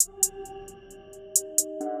Zay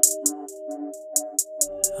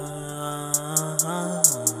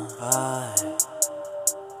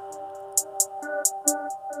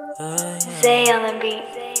on the beat.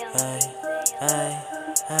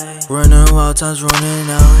 Running wild times running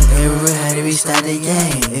out. Everywhere had to restart the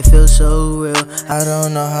game. It feels so real. I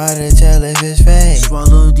don't know how to tell if it's fake.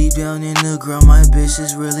 Swallow deep down in the ground. My bitch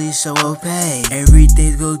is really so opaque.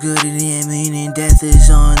 Everything goes good in the end, meaning death is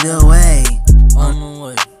on the way. On the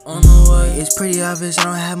way. It's pretty obvious I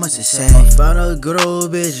don't have much to say. I found a good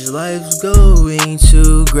old bitch, life's going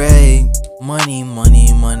too great. Money,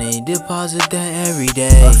 deposit that every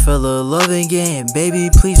day. I feel a love again, baby,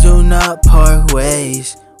 please do not part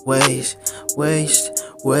ways. Waste.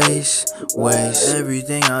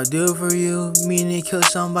 Everything I do for you, meaning kill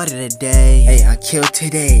somebody today. Hey, I kill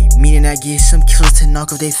today, meaning I get some kills to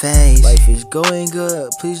knock off their face. Life is going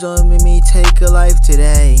good, please don't make me take a life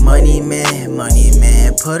today. Money man,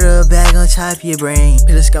 put a bag on top of your brain.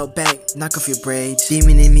 Put a scalp back, knock off your braids.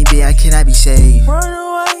 Demon in me, babe, I cannot be saved. Run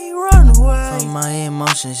away from my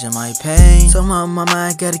emotions and my pain. So my mama,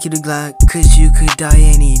 I gotta keep the Glock, cause you could die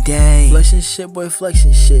any day. Flexing shit, boy,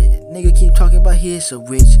 flexing shit. Nigga keep talking about he is so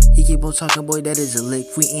rich. He keep on talking, boy, that is a lick.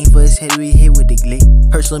 We aim for his head, we hit with the glick.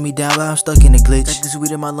 Hurt slow me down, but I'm stuck in a glitch. Got this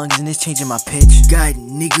weed in my lungs and it's changing my pitch. Got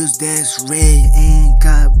niggas that's red and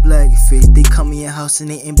got black fish. They come in your house and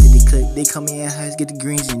they empty the clip. They come in your house, get the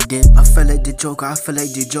greens and dip. I feel like the Joker, I feel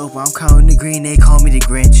like the Joker. I'm counting the green, they call me the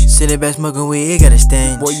Grinch. Sitting back smoking weed, it got a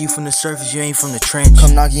stench. Boy, you from the surface, you ain't from the trench.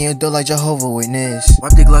 Come knocking your door like Jehovah Witness.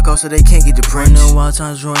 Wipe the Glock off so they can't get the print. Running wild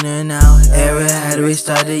times running out. Every how do we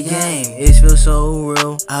start the game? It feels so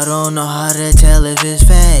real. I don't know how to tell if it's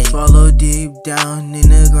fake. Swallow deep down in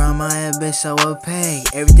the ground, my bitch so opaque.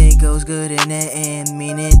 Everything goes good in the end,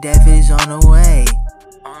 meaning death is on the way.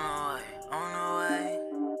 On the way,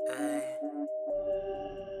 hey.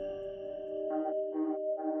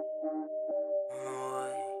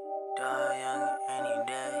 Die young any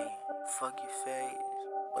day. Fuck your face.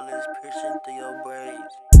 Bullets piercing through your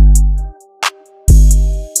braids.